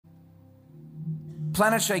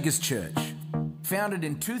Planetshakers Church, founded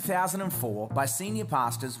in 2004 by senior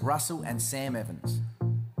pastors Russell and Sam Evans.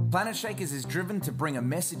 Planetshakers is driven to bring a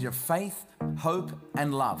message of faith, hope,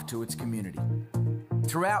 and love to its community.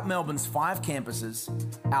 Throughout Melbourne's 5 campuses,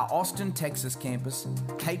 our Austin, Texas campus,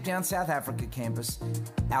 Cape Town, South Africa campus,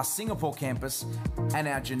 our Singapore campus, and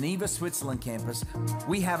our Geneva, Switzerland campus,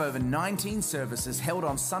 we have over 19 services held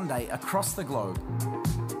on Sunday across the globe.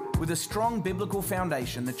 With a strong biblical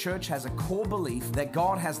foundation, the church has a core belief that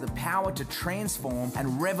God has the power to transform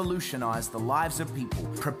and revolutionize the lives of people,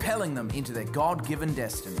 propelling them into their God-given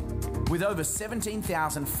destiny. With over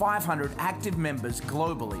 17,500 active members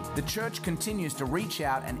globally, the church continues to reach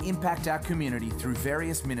out and impact our community through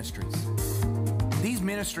various ministries. These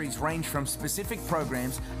ministries range from specific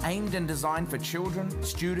programs aimed and designed for children,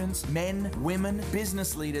 students, men, women,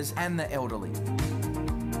 business leaders, and the elderly.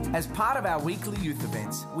 As part of our weekly youth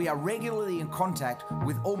events, we are regularly in contact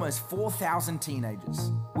with almost 4,000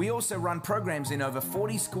 teenagers. We also run programs in over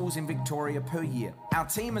 40 schools in Victoria per year. Our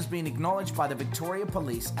team has been acknowledged by the Victoria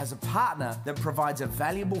Police as a partner that provides a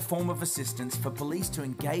valuable form of assistance for police to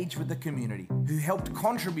engage with the community, who helped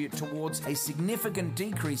contribute towards a significant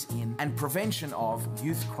decrease in and prevention of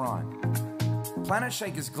youth crime.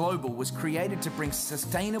 Planetshakers Global was created to bring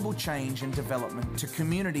sustainable change and development to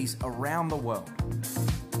communities around the world.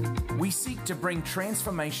 We seek to bring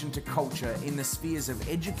transformation to culture in the spheres of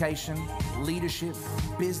education, leadership,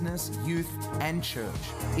 business, youth, and church.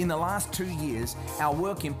 In the last 2 years, our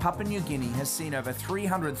work in Papua New Guinea has seen over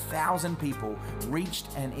 300,000 people reached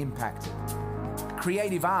and impacted.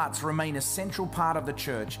 Creative arts remain a central part of the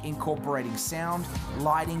church, incorporating sound,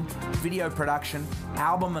 lighting, video production,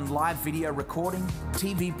 album and live video recording,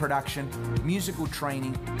 TV production, musical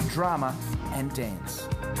training, drama, and dance.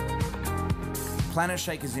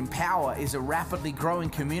 Planetshakers Empower is a rapidly growing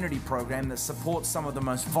community program that supports some of the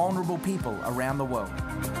most vulnerable people around the world.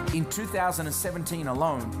 In 2017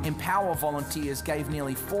 alone, Empower volunteers gave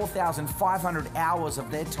nearly 4,500 hours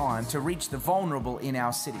of their time to reach the vulnerable in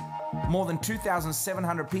our city. More than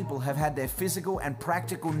 2,700 people have had their physical and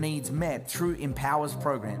practical needs met through Empower's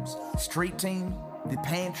programs, Street Team, the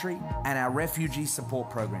Pantry, and our Refugee Support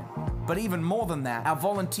Program. But even more than that, our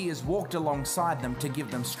volunteers walked alongside them to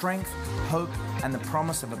give them strength, hope, and the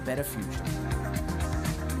promise of a better future.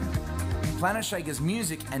 Planetshakers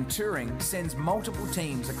Music and Touring sends multiple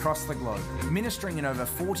teams across the globe, ministering in over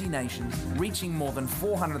 40 nations, reaching more than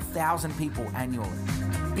 400,000 people annually.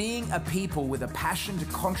 Being a people with a passion to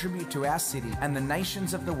contribute to our city and the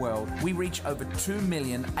nations of the world, we reach over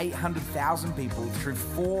 2,800,000 people through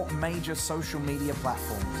 4 major social media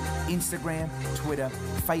platforms: Instagram, Twitter,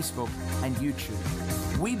 Facebook, and YouTube.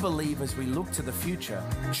 We believe as we look to the future,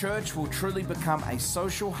 church will truly become a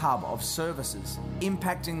social hub of services,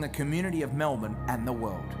 impacting the community of Melbourne and the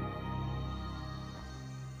world.